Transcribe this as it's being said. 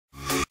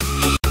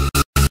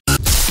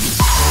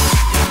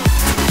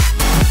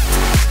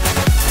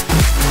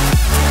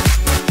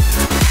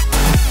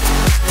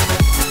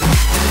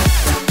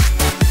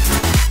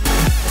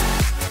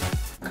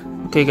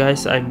Okay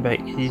guys, I'm back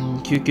in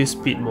QQ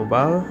Speed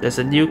Mobile. There's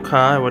a new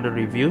car I want to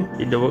review.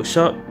 In the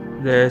workshop,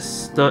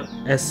 there's not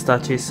S Star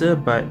Chaser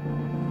but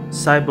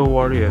Cyber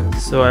Warrior.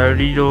 So I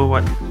already know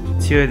what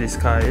tier this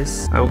car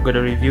is. I'm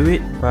gonna review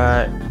it,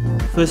 but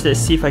first let's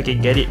see if I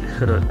can get it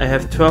or not. I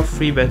have 12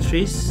 free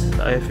batteries.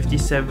 I have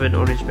 57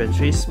 orange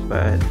batteries,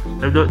 but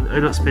I'm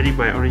not spending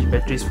my orange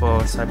batteries for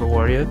Cyber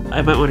Warrior.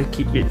 I might want to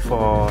keep it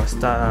for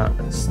Star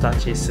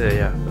Chaser,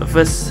 yeah. But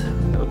first,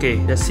 okay,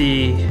 let's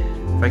see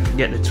if I can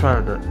get the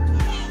trial or not.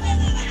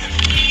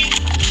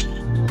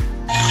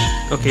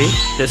 Okay,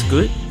 that's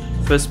good.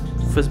 First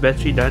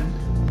battery done.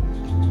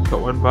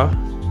 Got 1 bar.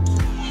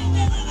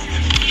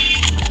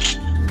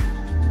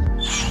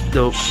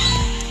 Nope.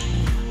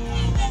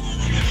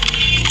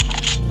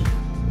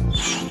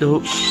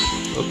 Nope.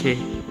 Okay.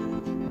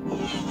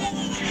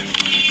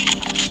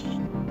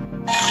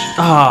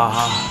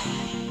 Ah.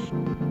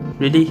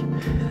 Really?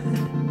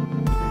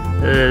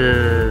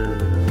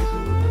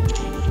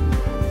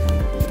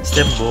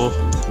 Step more.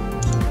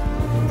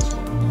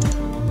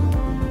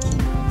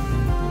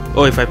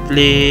 Oh, if I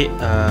play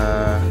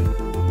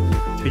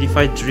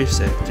 25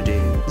 drifts today.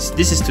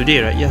 This is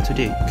today, right? Yeah,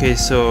 today. Okay,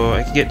 so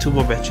I can get 2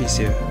 more batteries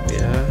here.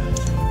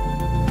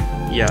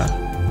 Yeah.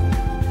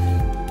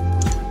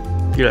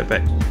 Be right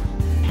back.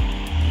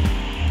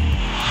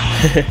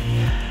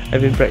 I've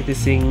been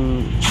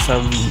practicing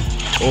some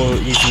old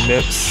easy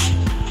maps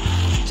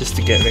just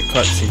to get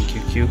records in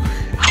QQ.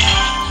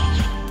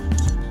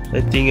 I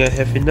think I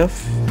have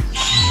enough.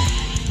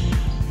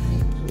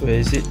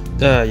 Where is it?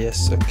 Ah,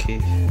 yes,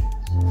 okay.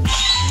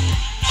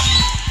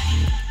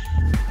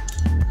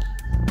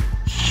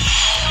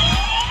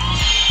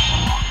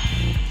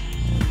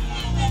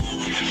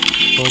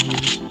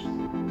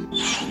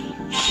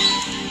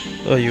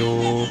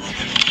 Ayo.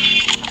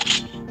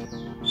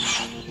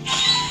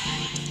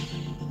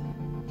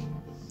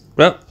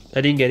 Well,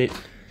 I didn't get it.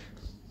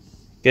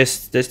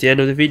 Guess that's the end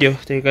of the video.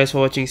 Thank you guys for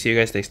watching. See you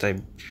guys next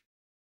time.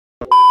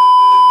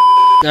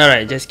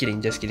 Alright, just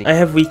kidding. I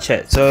have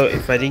WeChat, so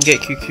if I didn't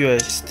get QQ, I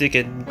still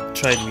can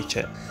try in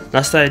WeChat.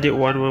 Last time I did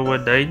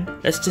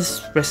 1119. Let's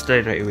just press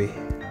 9 right away.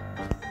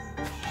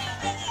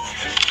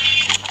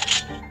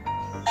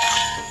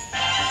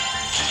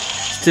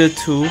 Still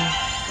 2.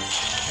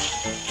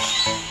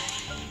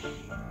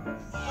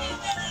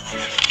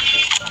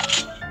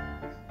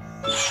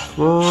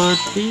 Come on,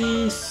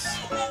 please.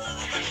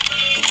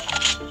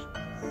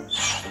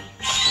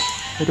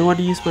 I don't want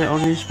to use my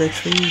orange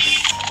batteries.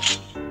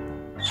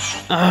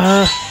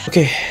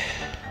 Okay.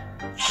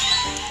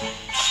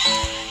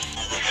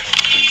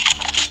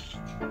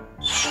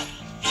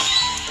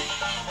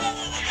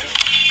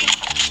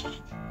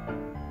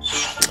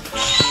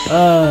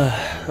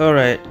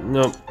 Alright.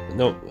 Nope.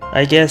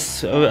 I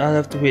guess I'll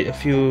have to wait a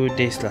few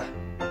days lah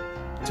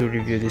to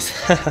review this.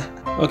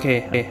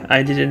 Okay,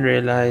 I didn't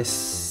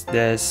realize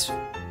there's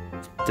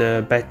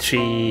the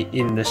battery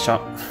in the shop,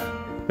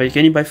 but you can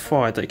only buy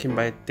 4. I thought you can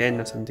buy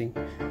 10 or something.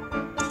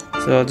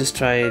 So I'll just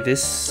try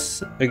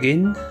this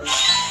again.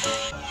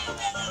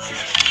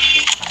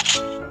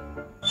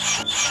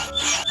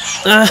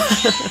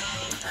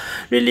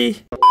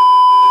 Really?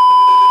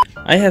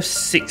 I have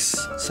 6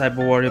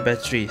 Cyber Warrior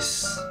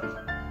batteries.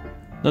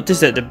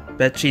 Notice that the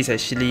battery is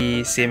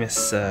actually same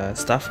as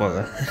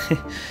Starfall.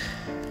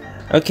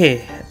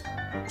 Okay,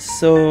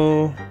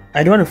 so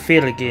I don't want to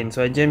fail again,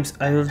 so I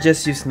will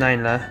just use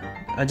 9 lah.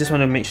 I just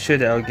want to make sure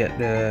that I'll get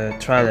the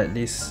trial at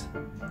least.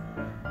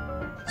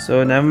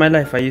 So never mind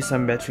if I use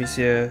some batteries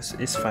here,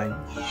 it's fine.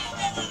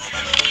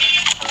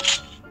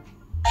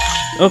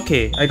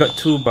 Okay, I got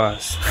 2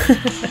 bars.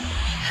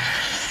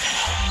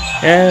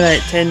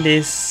 Alright, 10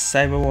 days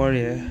Cyber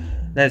Warrior.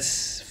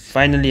 That's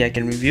finally I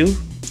can review.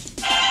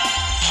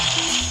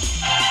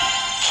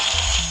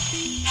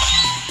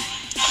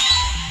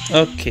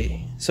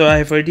 Okay, so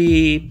I've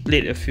already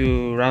played a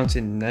few rounds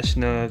in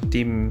National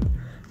Team,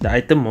 the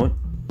item mode.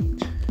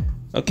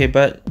 Okay,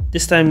 but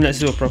this time let's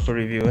do a proper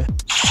review.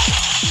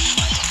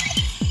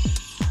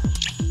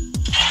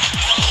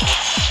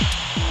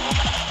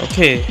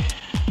 Okay,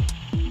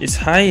 it's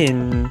high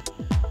in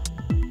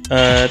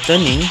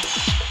turning,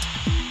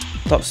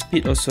 top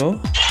speed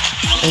also,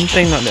 and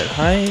tank not that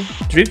high.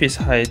 Drift is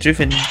high, drift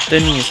and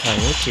turning is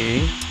high.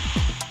 Okay.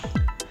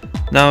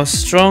 Now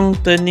strong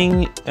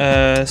turning,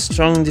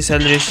 strong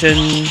deceleration.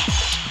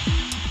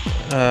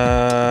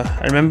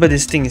 I remember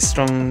this thing is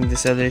strong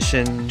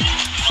deceleration.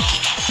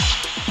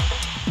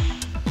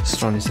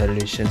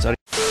 Sorry.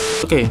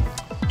 Okay,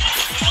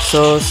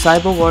 so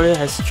Cyber Warrior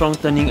has strong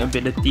turning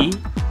ability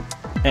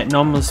at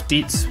normal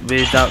speeds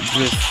without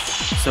drift.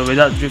 So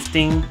without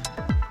drifting,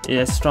 it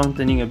has strong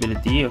turning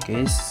ability.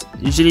 Okay,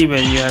 usually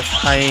when you have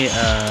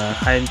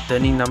high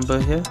turning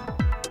number here,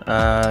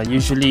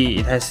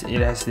 usually it has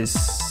this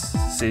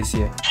says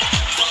here,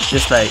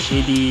 just like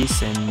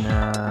Hades and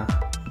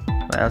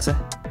what else?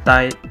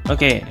 Tide.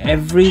 Okay,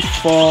 every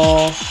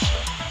 4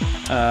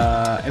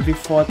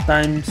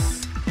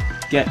 times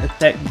get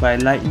attacked by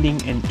lightning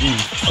and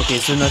ink. Okay,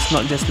 so that's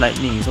not just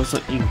lightning, it's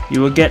also ink.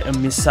 You will get a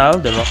missile,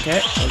 the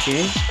rocket,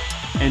 okay,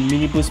 and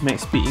mini boost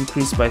max speed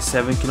increased by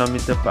 7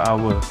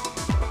 km/h,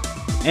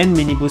 and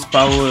mini boost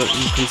power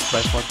increased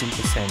by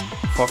 14%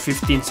 for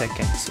 15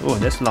 seconds. Oh,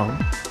 that's long.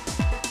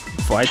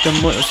 For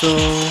item mode also,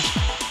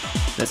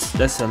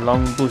 that's a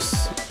long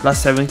boost,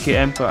 plus 7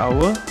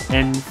 km/h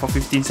and for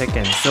 15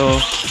 seconds. So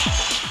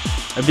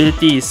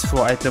ability is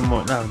for item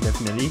mode now,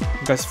 definitely,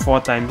 because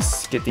 4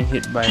 times getting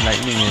hit by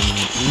lightning and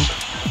ink.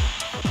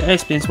 That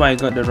explains why I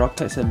got the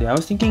rockets earlier. I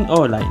was thinking,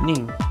 oh,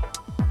 lightning,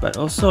 but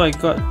also I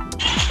got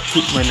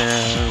hit when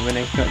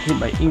I got hit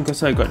by ink,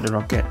 also I got the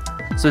rocket.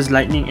 So it's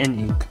lightning and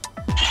ink.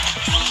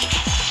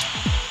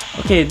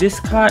 Okay, this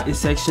car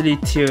is actually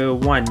tier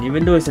 1,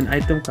 even though it's an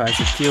item car, it's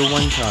a tier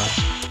 1 car.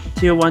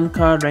 Tier 1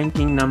 car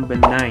ranking number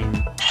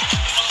 9.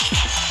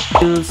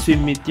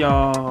 Swim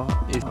Meteor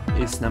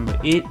is number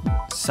 8,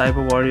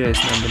 Cyber Warrior is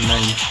number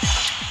 9.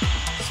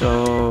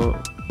 So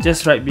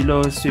just right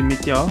below Swim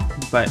Meteor,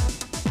 but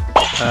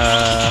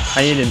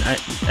higher than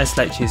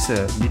S-Light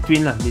Chaser,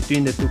 between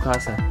the two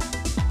cars.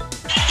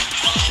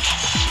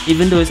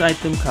 Even though it's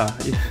item car,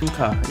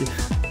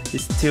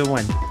 it's tier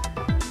 1.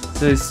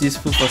 So it's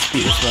useful for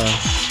speed as well.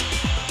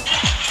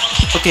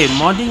 Okay,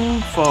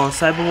 modding for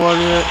Cyber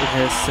Warrior, it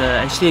has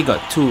actually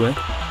got 2.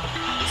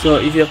 So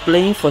if you're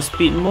playing for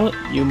speed mode,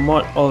 you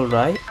mod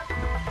Alright.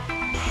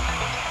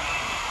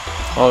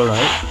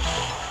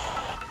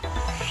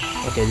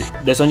 Okay,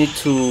 there's only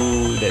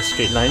 2 that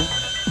straight line.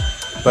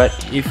 But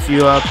if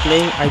you are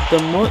playing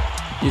item mode,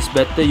 it's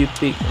better you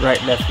pick right,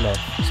 left.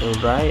 So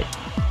right,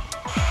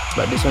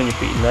 but this one you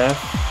pick left,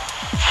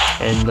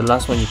 and the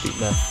last one you pick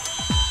left.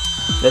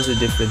 That's the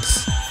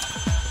difference.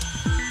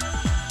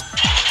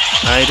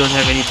 I don't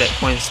have any tech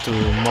points to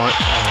mod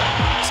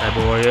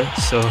Cyber Warrior,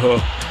 so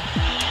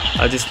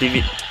I'll just leave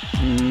it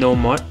no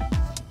mod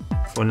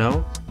for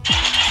now.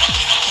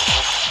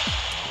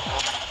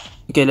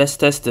 Okay, let's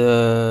test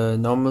the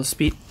normal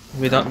speed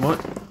without mod.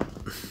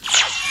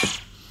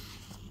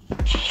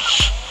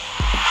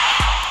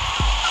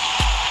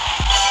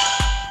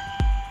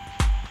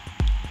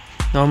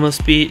 Normal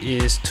speed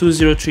is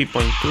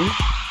 203.2.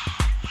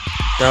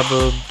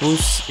 Double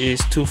boost is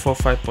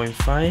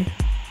 245.5.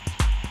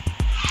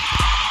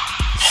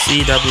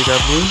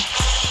 CWW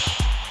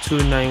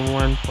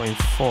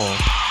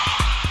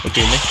 291.4.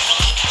 Okay, next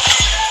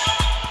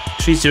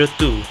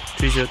 302.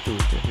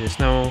 There's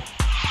now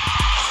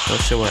not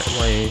sure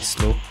why it's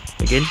slow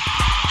again.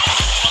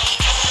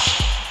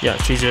 Yeah,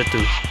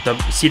 302.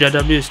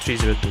 CWW is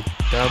 302.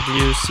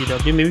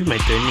 WCW, maybe my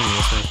turning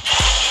was right.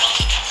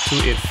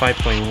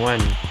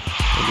 285.1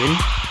 again.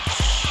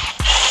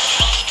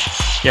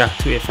 Yeah,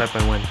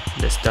 285.1.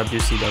 That's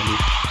WCW.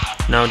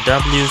 Now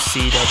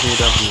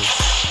WCWW.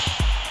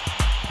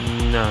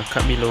 Nah,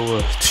 cut me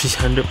lower.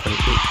 300.8.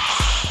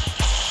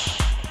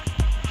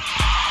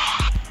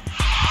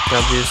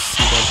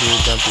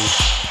 WCWW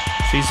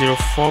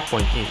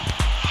 304.8.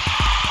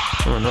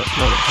 Oh, not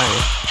that high.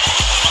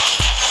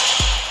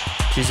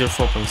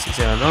 304.6.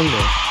 Yeah, around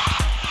there.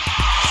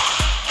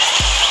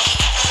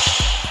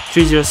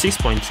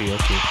 306.3.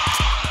 Okay.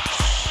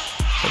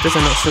 But this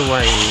I'm not sure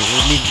why.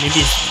 Maybe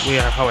it's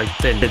how I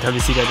turn. The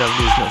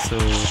WCW is not so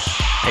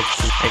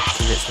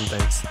accurate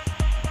sometimes.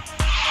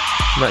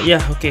 But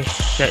yeah, okay,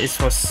 that is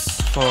for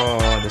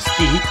the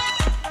speed.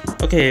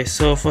 Okay,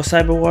 so for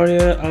Cyber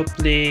Warrior, I'll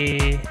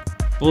play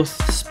both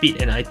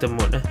speed and item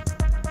mode.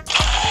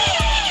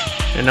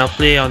 And I'll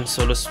play on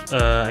solo,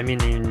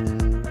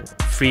 in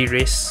free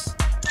race.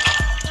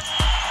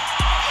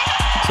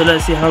 So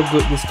let's see how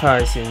good this car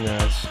is in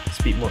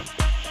speed mode.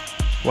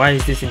 Why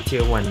is this in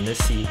tier 1?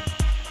 Let's see.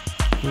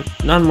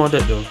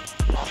 Non-modded though.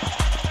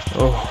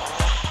 Oh,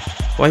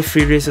 why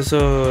free race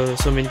also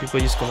so many people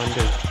use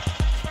commander?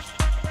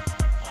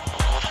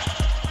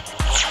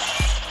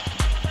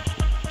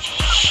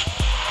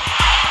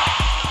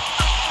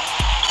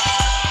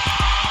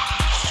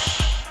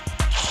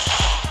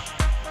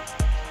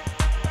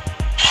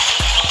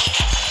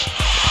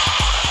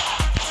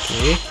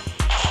 Okay.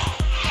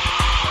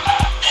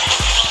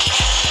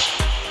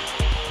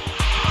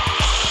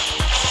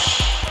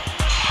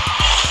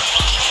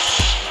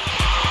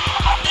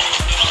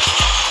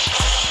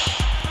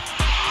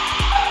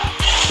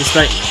 It's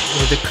like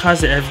the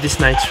cars that have this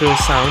nitro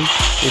sound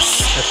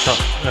is a top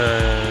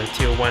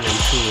tier 1 and 2,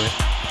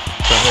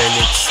 but when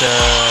it's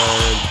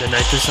the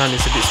nitro sound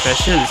is a bit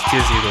special, it's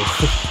tier 0.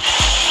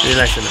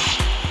 Realize or not?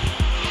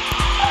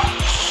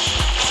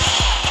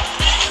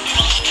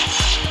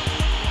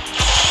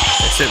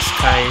 Except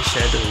Sky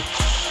Shadow.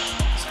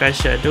 Sky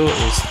Shadow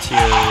is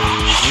tier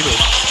 0,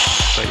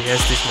 but it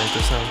has this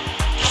nitro sound.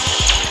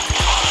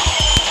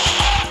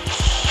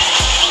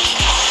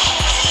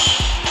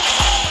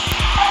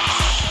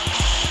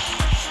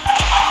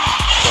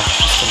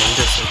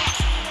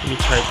 Let me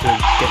try to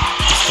get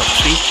this top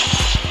 3.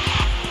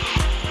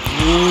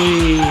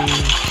 Ooh.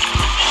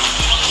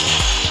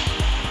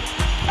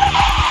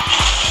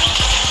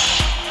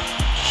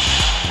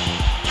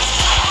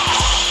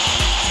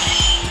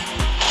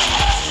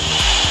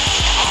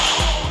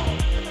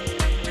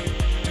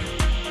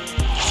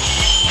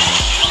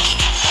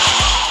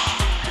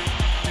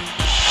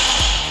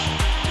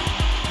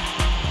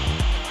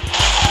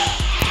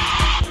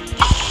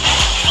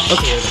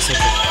 Okay, I got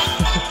second.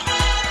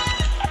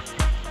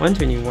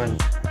 121.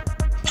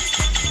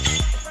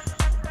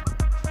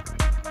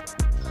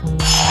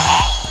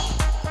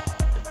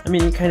 I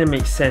mean, it kind of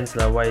makes sense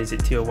lah. Why is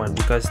it tier 1?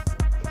 Because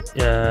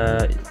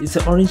it's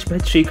an orange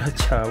battery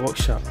gacha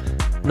workshop,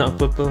 not a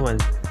purple one.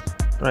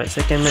 Right,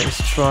 second map is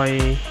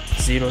Troy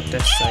 0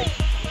 test site.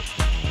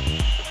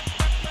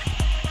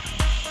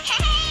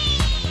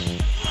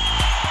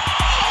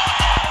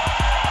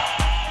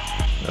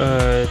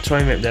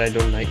 Troy map that I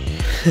don't like.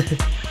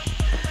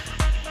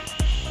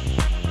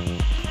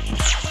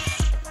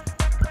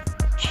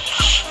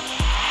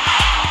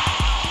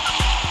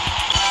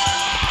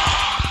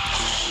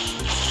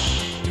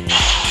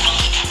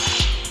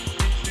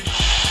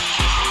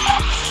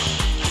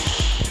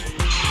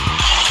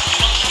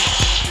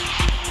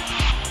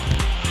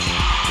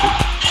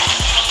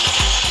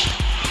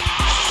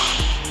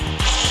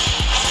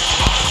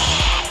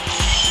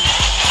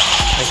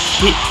 I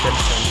hate that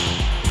one,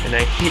 and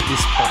I hate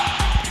this part.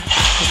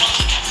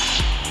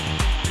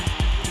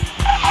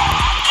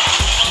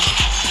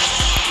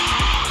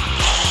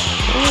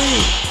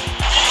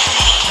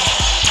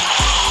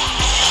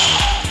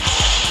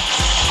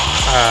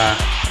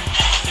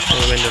 I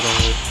went the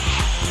wrong way.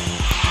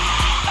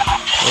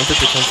 I wanted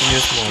to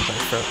continue more, but I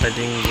felt I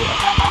didn't go up.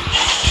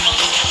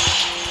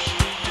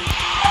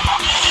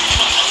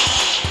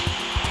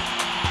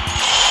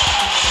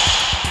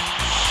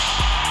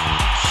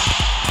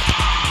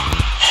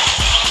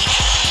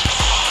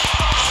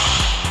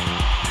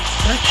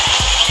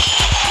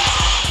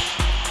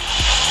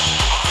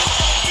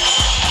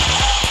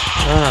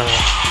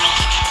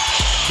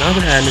 Now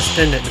that I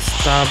understand that the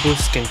star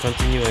boost can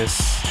continue, as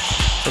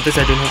sometimes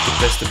I don't have to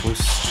press the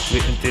boost,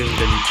 wait until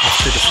then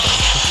after the star.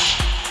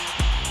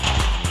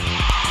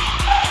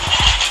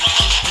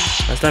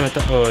 Last time I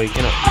thought, oh, you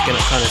cannot count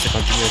as a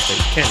continuous, but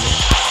you can.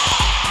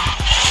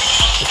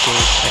 Okay,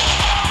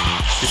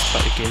 this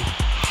part again.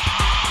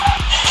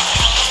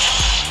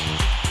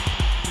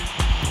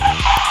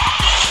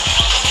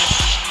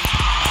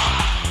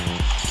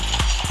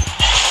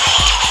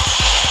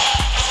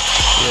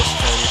 Let's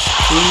try this.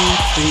 2,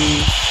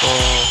 3, 4,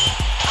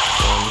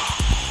 1.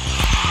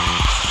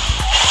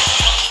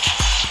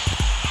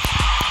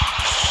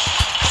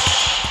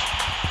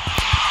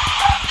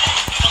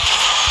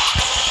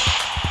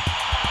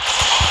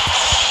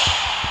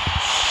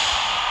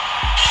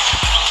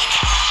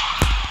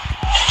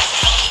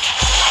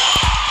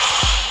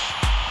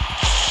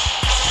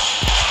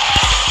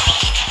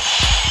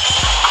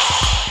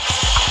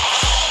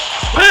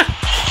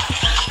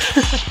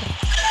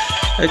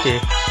 Okay,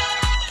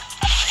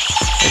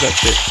 I got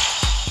it.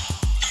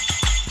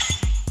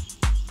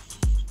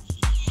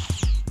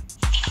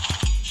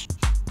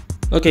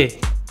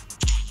 Okay,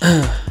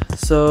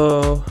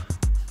 so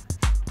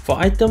for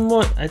item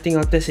mode, I think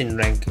I'll test in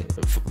rank,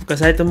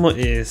 because item mode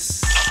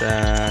is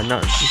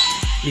not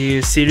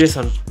you serious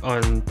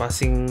on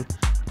passing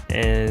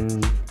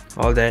and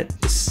all that,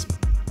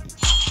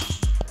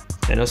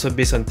 and also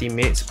based on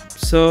teammates.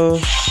 So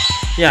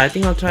yeah, I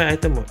think I'll try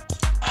item mode.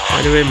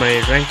 By the way,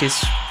 my rank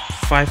is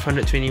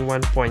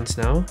 521 points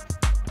now.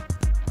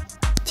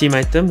 Team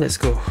item, let's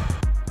go.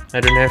 I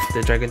don't have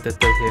the dragon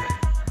turtle here.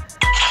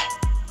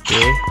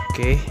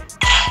 Okay.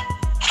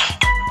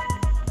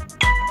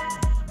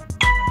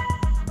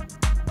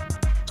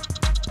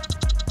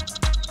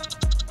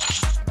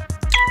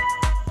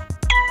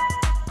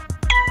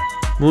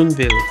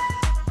 Moonville.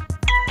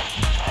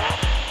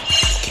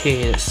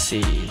 Okay, let's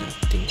see.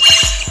 Nothing.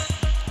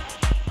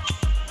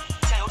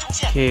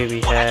 Okay,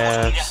 we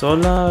have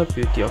Solar,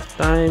 Beauty of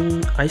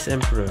Time, Ice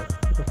Emperor.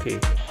 Okay.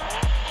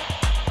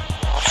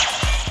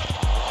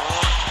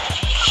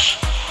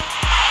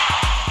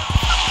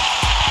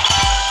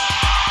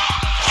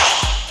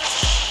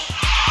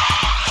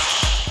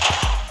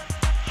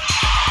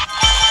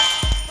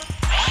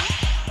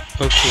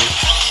 Okay.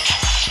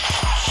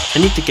 I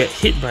need to get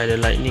hit by the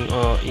lightning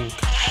or ink.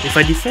 If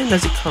I defend,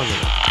 does it count or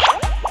not?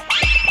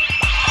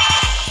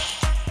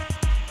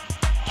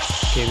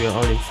 Okay, we are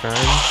all in front.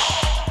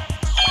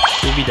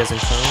 Maybe doesn't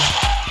count.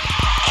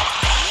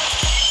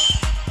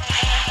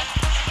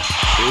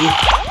 Okay.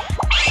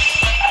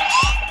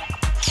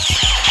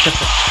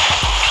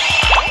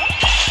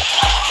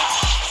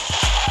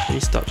 Let me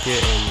stop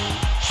here and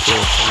go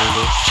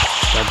tornado.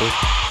 Double.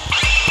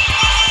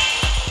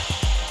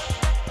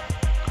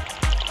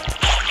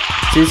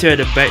 Since you're at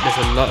the back, there's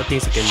a lot of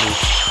things you can do.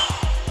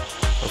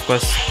 Of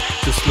course,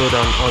 to slow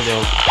down all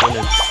your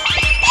opponents.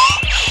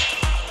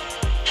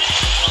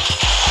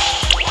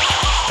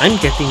 I'm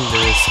getting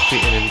the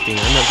squid and everything.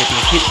 I'm not getting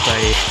hit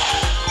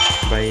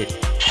by it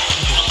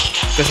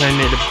because I'm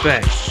at the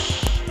back.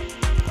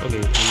 Okay,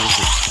 let me use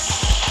it.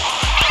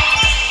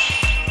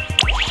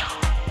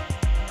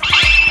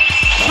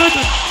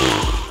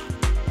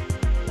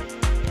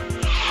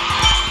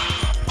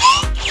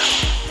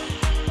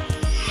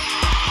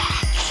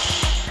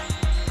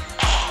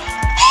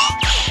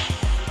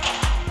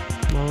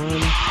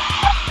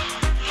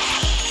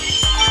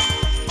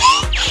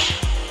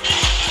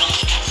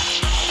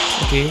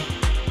 Okay,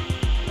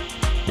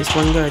 this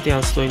one guy, I think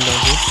I'll slow him down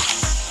here.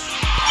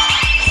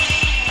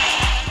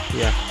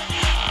 Yeah.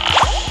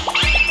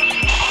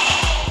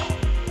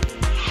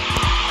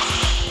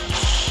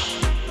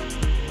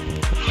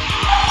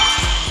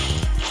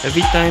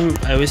 Every time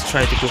I always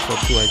try to go for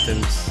 2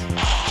 items.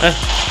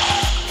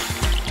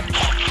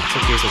 It's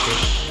okay, it's okay.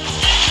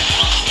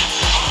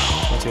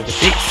 Let's go the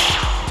pigs.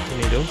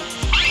 Tornado.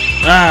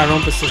 Ah,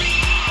 wrong person.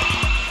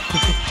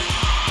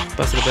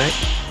 Pass to the back.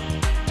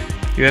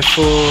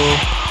 UFO.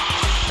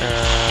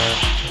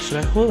 Should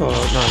I hold or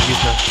no?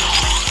 Use now.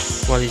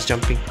 While he's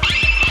jumping.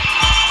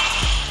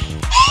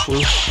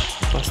 Pull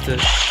faster.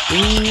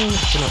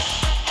 Cannot.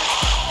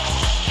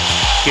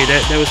 Okay,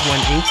 that was 1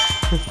 ink.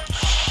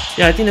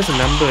 Yeah, I think there's a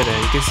number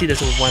there. You can see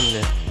there's a 1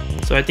 there.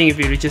 So I think if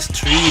it reaches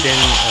 3, then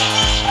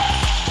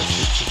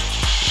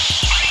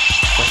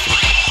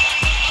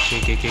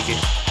okay.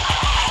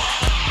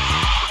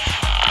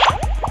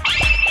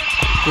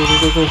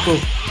 Go.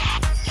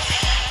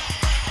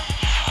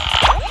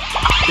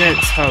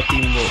 That's how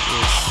teamwork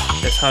is.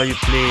 That's how you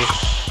play.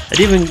 I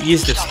didn't even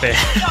use the spare.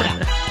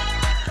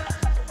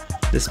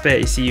 The spare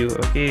ECU.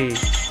 Okay.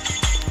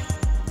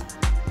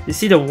 You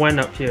see the 1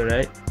 up here,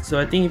 right? So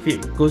I think if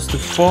it goes to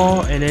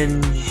 4, and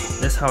then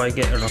that's how I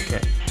get a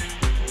rocket.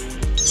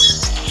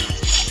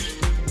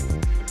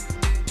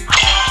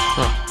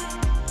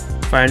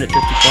 530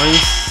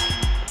 points.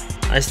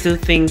 I still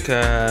think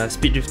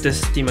Speed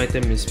Drifter's team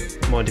item is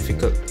more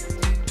difficult.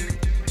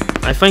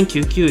 I find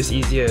QQ is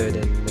easier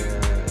than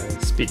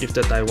Speed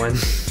Drifter Taiwan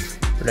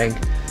rank.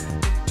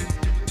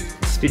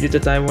 Speed Drifter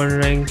Taiwan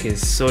rank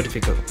is so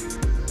difficult.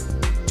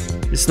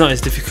 It's not as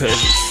difficult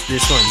as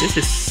this one. This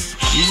is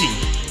easy,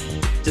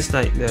 just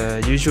like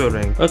the usual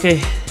rank.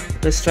 Okay,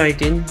 let's try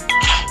again.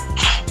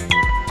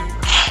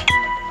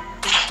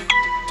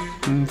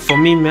 For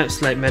me,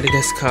 maps like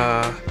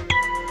Madagascar,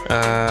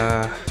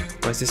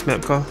 what's this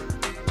map called?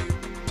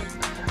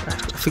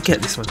 I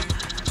forget this one.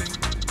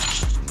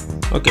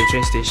 Okay,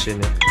 train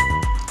station.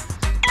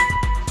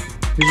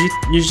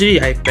 Usually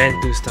I ban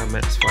 2-star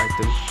maps for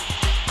item.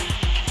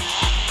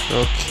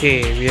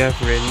 Okay, we have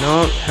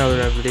Renault, Hell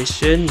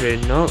Revelation,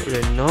 Renault,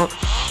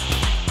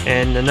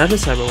 and another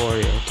Cyber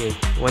Warrior. Okay,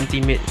 1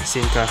 teammate,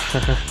 same car.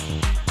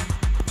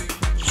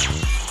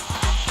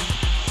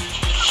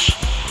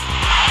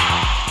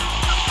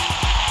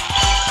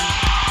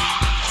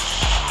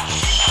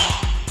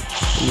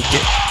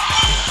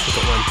 I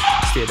got 1.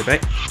 Stay at the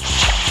back.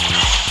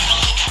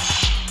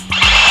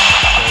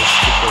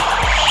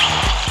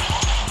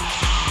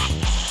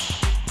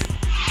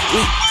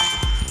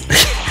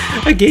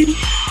 Again?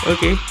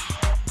 Okay.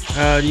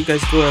 You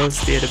guys go, I'll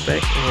stay at the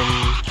back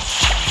and...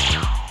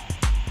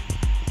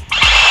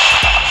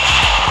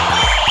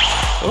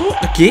 Oh,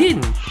 again!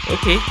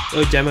 Okay.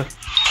 Oh, jammer.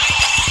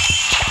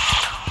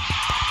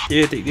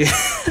 Yeah, take this.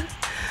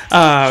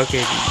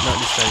 Okay, not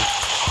this time.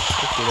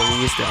 Okay, let me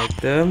use the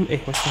item.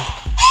 What's that?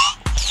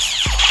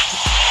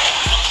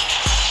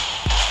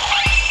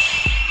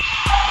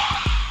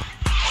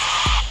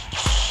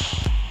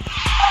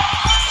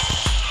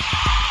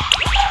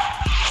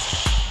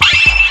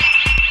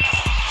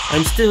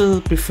 I'm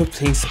still prefer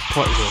playing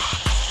support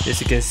though. As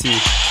you can see,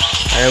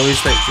 I always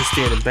like to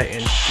stay at the back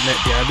and let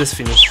the others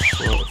finish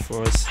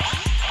for us.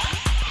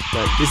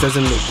 But this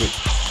doesn't look good.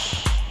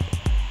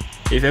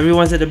 If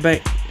everyone's at the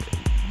back,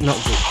 not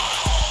good.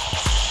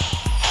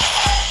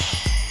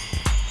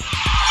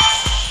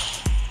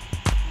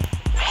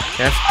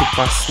 I have to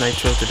pass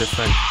Nitro to the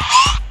front.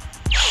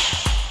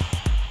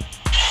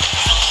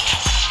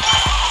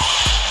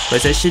 But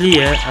it's actually,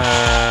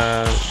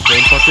 the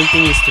important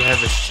thing is to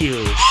have a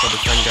shield for the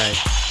front guy.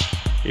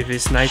 If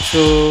it's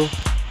Nitro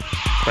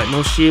but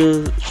no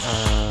shield,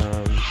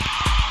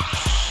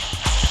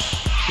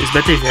 it's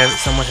better if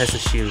someone has a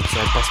shield.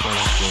 So I pass one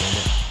like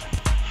that.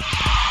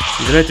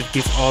 You don't have to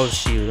give all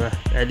shield.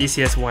 At least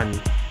he has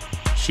 1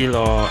 shield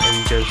or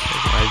angel,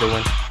 either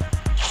one.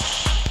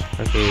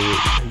 Okay,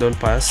 don't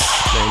pass.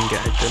 Let him get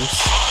items.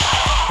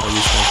 I'll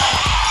use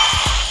one.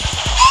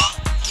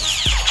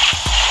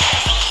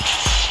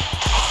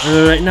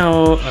 Right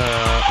now,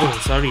 oh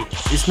sorry,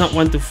 it's not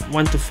 1 to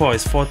 4.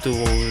 It's 4 to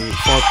 0.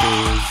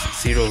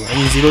 I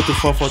mean 0 to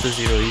 4, 4 to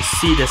 0. You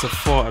see, there's a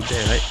 4 up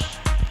there, right?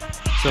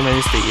 So my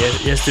mistake.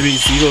 It has to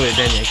reach 0 and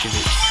then it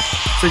activates.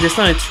 So just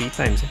now it's 3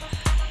 times.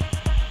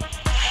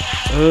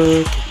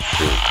 Okay.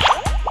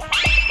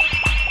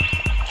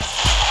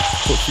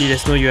 Hopefully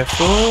there's no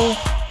UFO.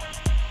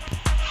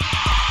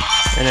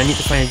 And I need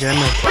to find a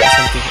jammer or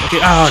something.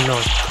 Okay, oh no.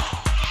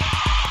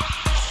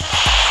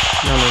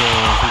 No,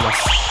 he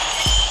lost.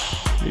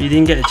 We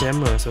didn't get a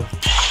jammer, so.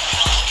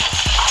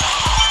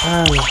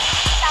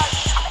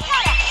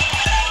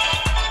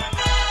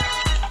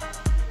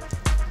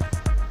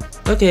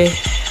 Okay,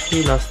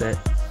 we lost that.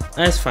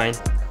 That's fine.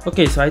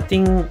 Okay, so I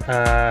think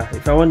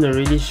if I want to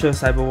really show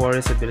Cyber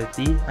Warrior's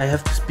ability, I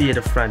have to be at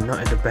the front, not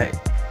at the back.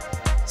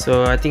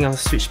 So I think I'll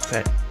switch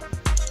pad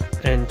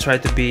and try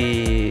to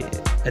be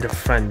at the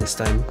front this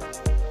time.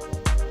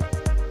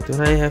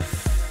 Don't I have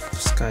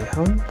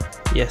Skyhound?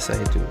 Yes,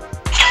 I do.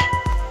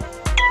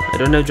 I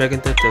don't have Dragon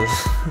Turtle.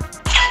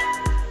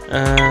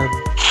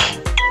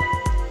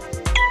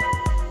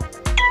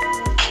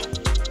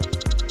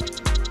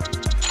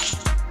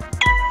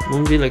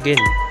 Moonville again.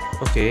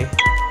 Okay.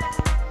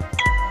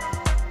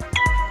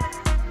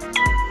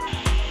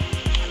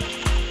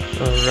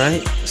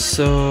 Alright,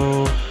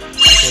 so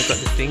okay, I got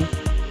the thing.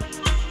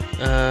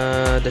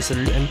 There's a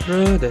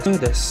Emperor,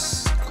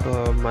 there's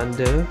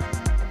Commander,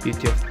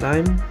 Beauty of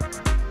Time.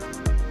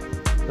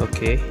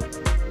 Okay.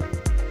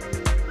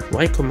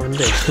 Why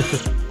Commander?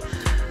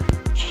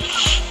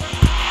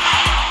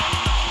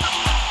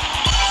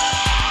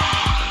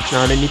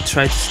 Now let me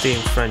try to stay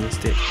in front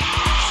instead.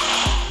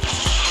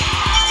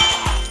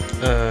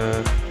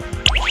 But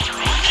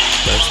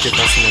I'm still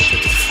passing out to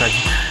the front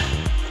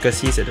because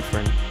he's at the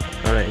front.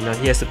 Alright, now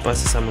he has to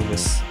pass to some of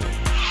us.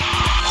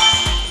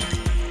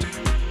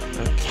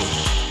 Okay.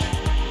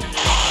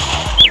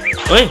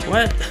 Wait,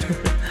 what?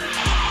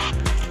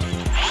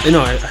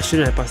 No, I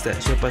shouldn't have passed that. I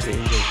should have passed the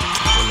engine.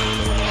 No.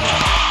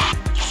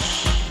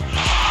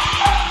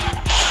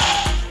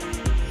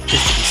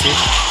 Just to be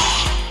safe.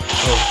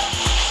 Oh.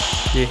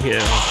 Yeah,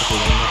 here. Okay,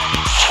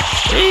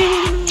 hey!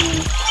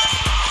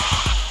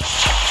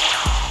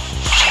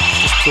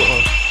 Just go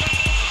on.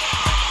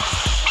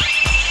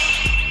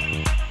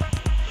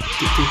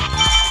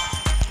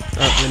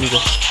 Let me go.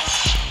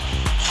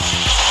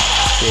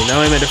 Okay,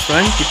 now I'm at the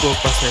front. People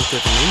pass nitro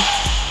to me.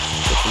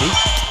 Hopefully.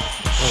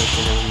 Oh,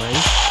 okay, never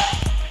mind.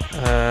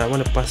 I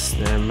want to pass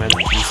the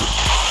magic music.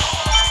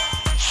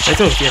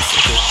 Nitro, yes,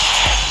 okay.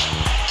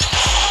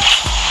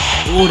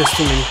 Oh, there's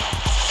too many.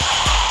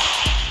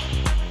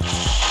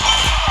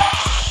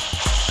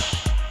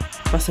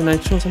 Pass the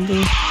nitro or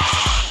something.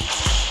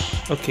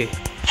 Okay.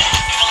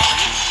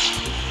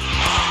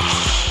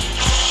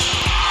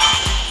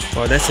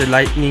 Oh, that's a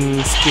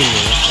lightning skin,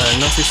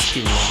 not a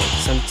skin,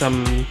 but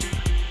some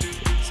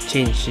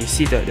change. You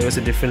see that there was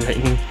a different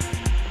lightning.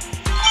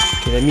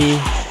 Okay, let me.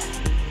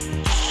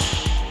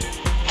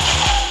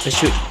 I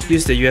should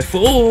use the UFO.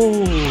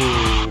 Oh!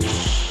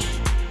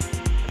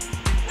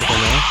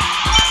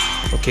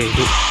 Okay,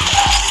 good.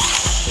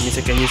 That means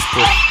I can use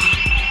both.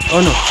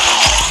 Oh no!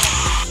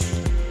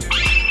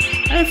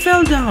 I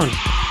fell down.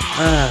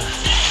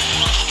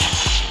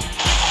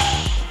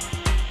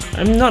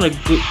 I'm not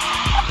good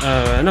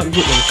when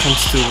it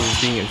comes to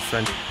being in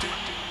front.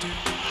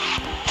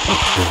 Oh,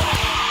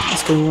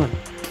 what's going on?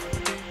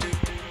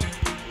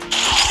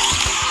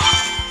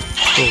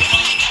 Oh,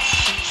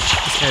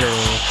 I don't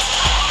know.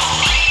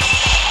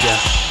 Yeah,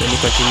 let me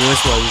continue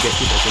while we get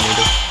to the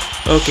tornado.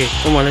 Okay,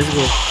 come on, let's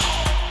go.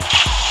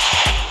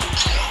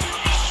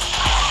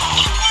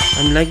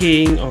 I'm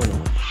lagging. Oh no.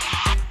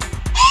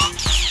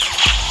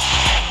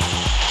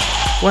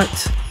 What?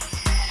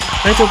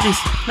 Nitro,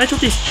 please. Nitro,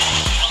 please.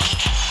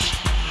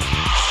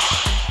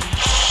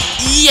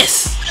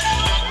 Yes!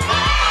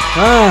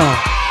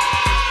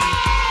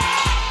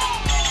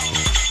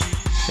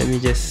 Let me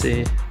just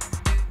say.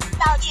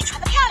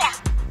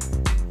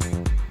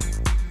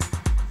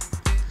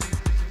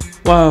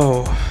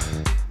 Wow.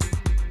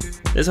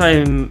 That's why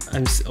I'm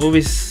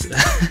always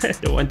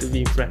don't want to be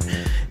in front.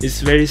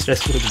 It's very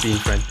stressful to be in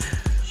front.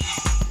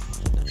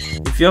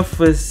 If you're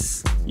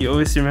first, you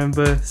always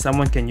remember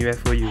someone can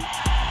UFO you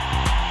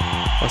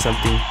or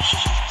something.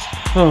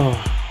 Oh,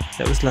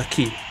 that was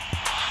lucky.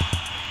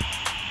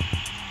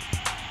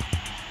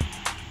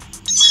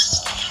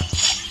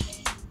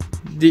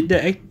 Did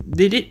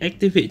it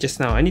activate just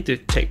now? I need to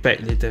check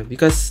back later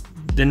because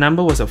the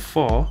number was a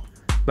 4,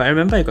 but I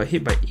remember I got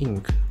hit by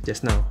ink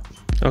just now.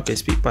 Okay,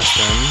 speed pass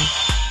done.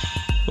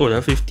 Oh,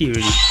 level 50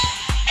 already.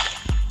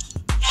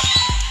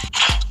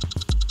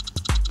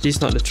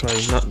 Please not the Troy.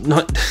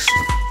 Not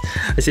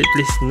I said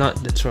please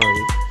not the Troy.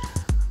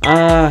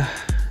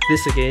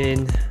 This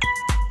again.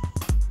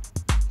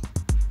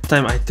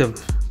 Time item.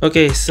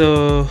 Okay,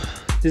 so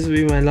this will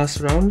be my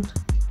last round.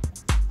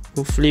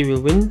 Hopefully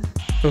we'll win.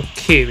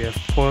 Okay, we have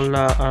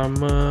Polar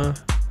Armor,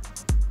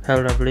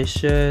 Hell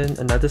Revelation,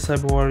 another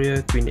Cyber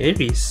Warrior, Twin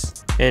Ares,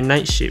 and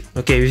Night Ship.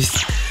 Okay,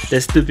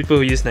 there's 2 people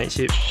who use Night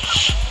Ship.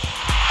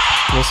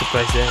 No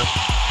surprise there.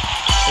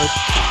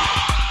 Okay.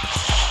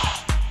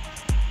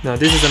 Now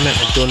this is a map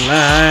I don't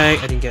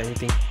like. I didn't get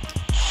anything.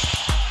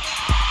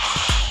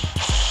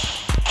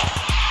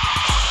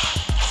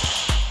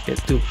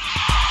 Get 2.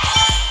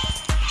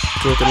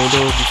 Throw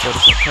tornado before the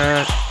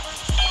shortcut.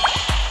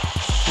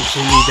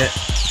 Usually that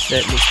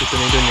makes the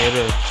tornado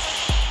nearer.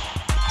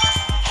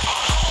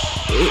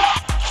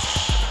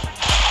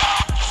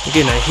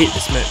 Again, I hate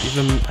this map.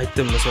 Even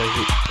item also I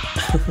hate.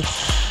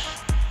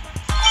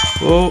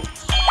 Oh,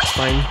 it's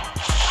fine.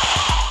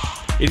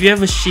 If you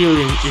have a shield,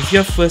 if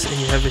you're first and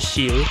you have a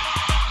shield,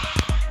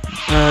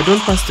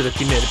 don't pass to the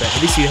teammate at the back.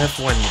 At least you have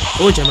one.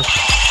 Oh, jammer.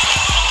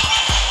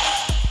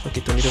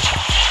 Okay, tornado.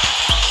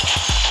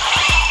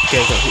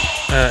 Okay,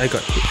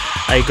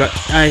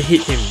 I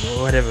hit him.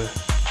 Whatever.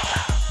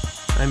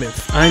 I'm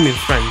in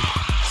front.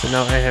 So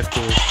now I have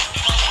to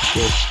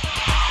go.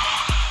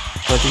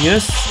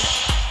 Continuous.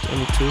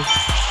 22.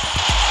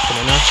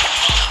 Banana.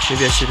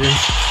 Maybe I shouldn't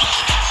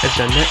have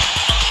done that.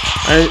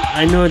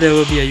 I know there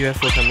will be a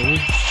UFO coming.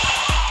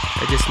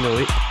 I just know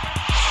it.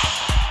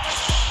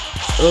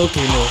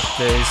 Okay, no,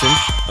 there isn't.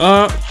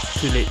 Oh,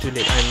 too late. I'm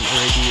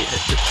already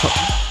at the top.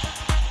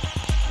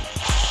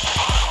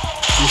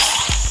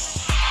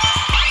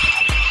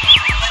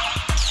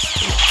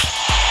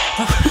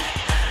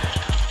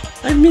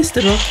 I missed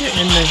the rocket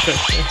and I got...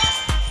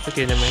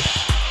 Okay, never mind.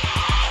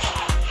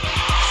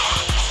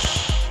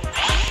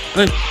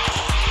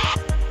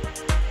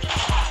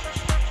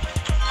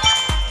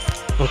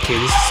 Okay,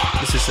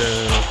 this is a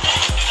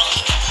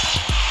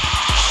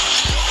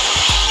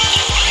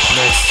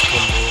nice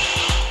combo.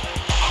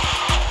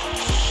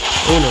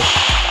 Oh no!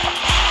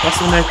 Pass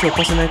the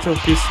nitro,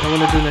 please. I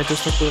wanna do nitro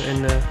stopper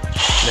and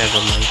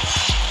never mind.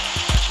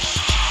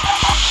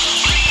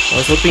 I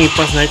was hoping he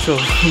passed nitro.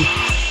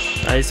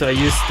 So I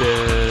used the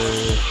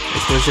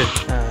explosion.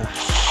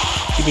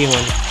 Give me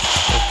one.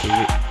 Okay,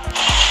 wait.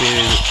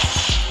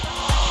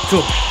 Go.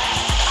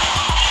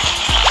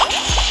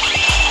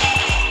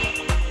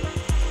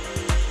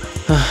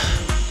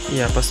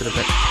 Yeah, pass to the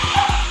back.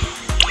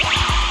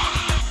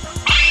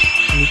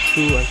 Need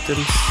 2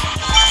 items.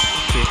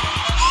 Okay.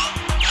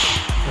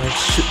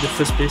 Shoot the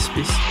first place,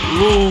 please.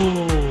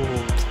 Whoa!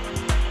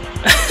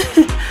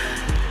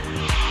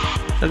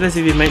 Sometimes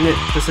if you magnet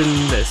person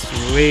that's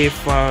way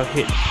far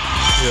ahead,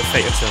 you'll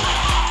fight yourself.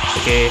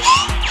 Okay.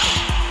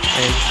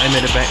 I'm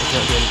at the back, I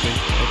cannot do anything.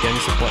 Okay, I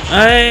need support.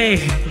 Aye!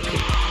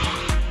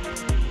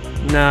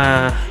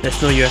 Nah,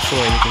 there's no UFO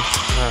or anything.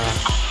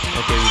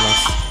 Okay, we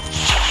lost.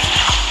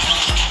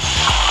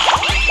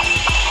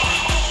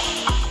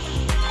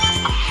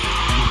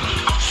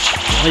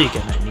 Oh, you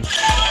get lightning.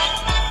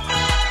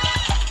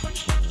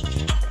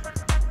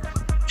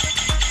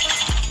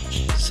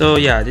 So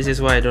yeah, this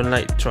is why I don't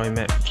like Troy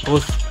map.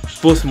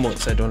 Both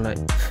modes I don't like.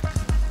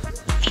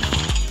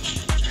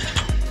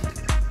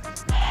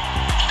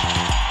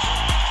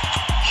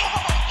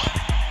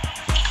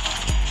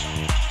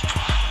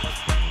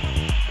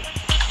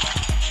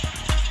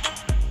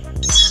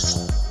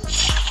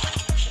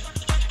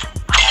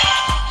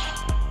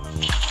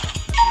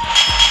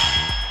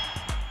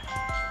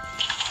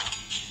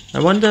 I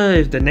wonder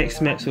if the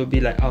next maps will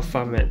be like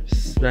alpha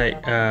maps,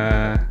 like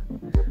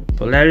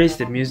Polaris,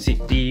 the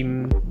music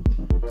theme.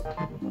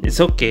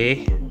 It's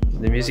okay,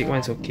 the music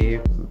one's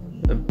okay,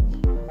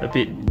 a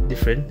bit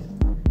different.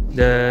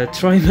 The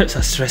Troy maps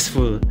are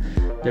stressful,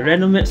 the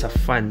random maps are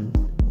fun,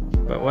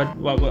 but what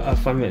will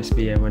alpha maps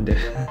be, I wonder.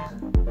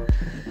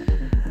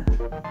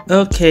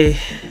 Okay,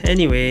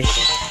 anyway,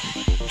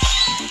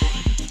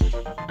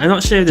 I'm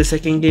not sure if the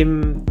second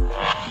game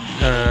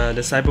the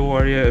Cyber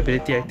Warrior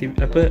ability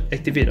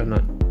activate or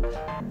not.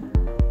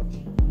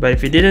 But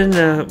if it didn't,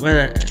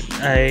 well,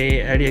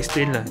 I already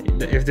explained lah.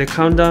 If the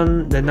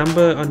countdown, the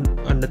number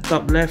on the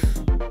top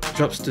left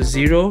drops to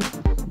 0,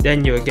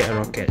 then you'll get a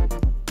rocket.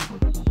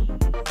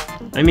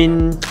 I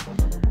mean,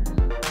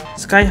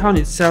 Skyhound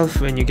itself,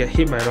 when you get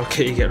hit by a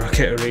rocket, you get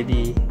rocket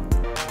already.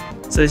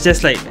 So it's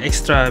just like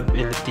extra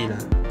ability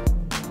lah.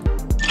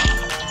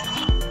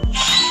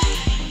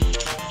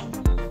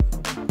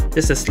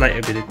 Just a slight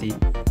ability.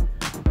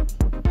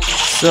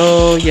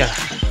 So yeah,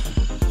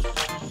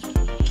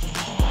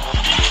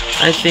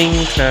 I think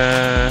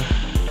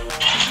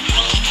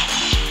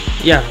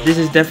yeah, this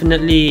is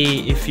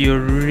definitely, if you're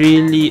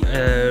really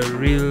a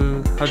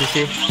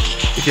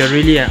if you're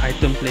really an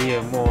item player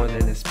more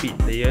than a speed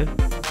player,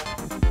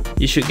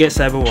 you should get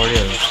Cyber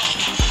Warrior.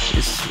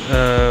 It's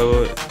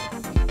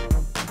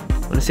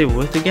wanna say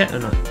worth to get or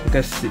not?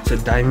 Because it's a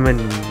diamond.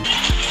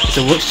 It's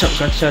a Workshop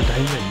Gacha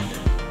Diamond.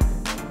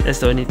 That's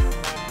the only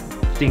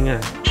thing.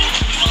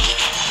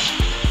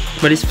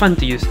 But it's fun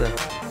to use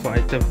for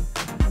item,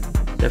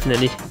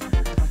 definitely.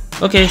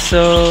 Okay,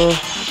 so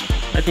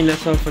I think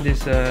that's all for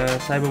this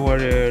Cyber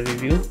Warrior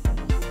review.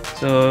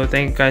 So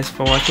thank you guys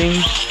for watching.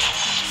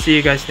 See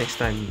you guys next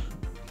time.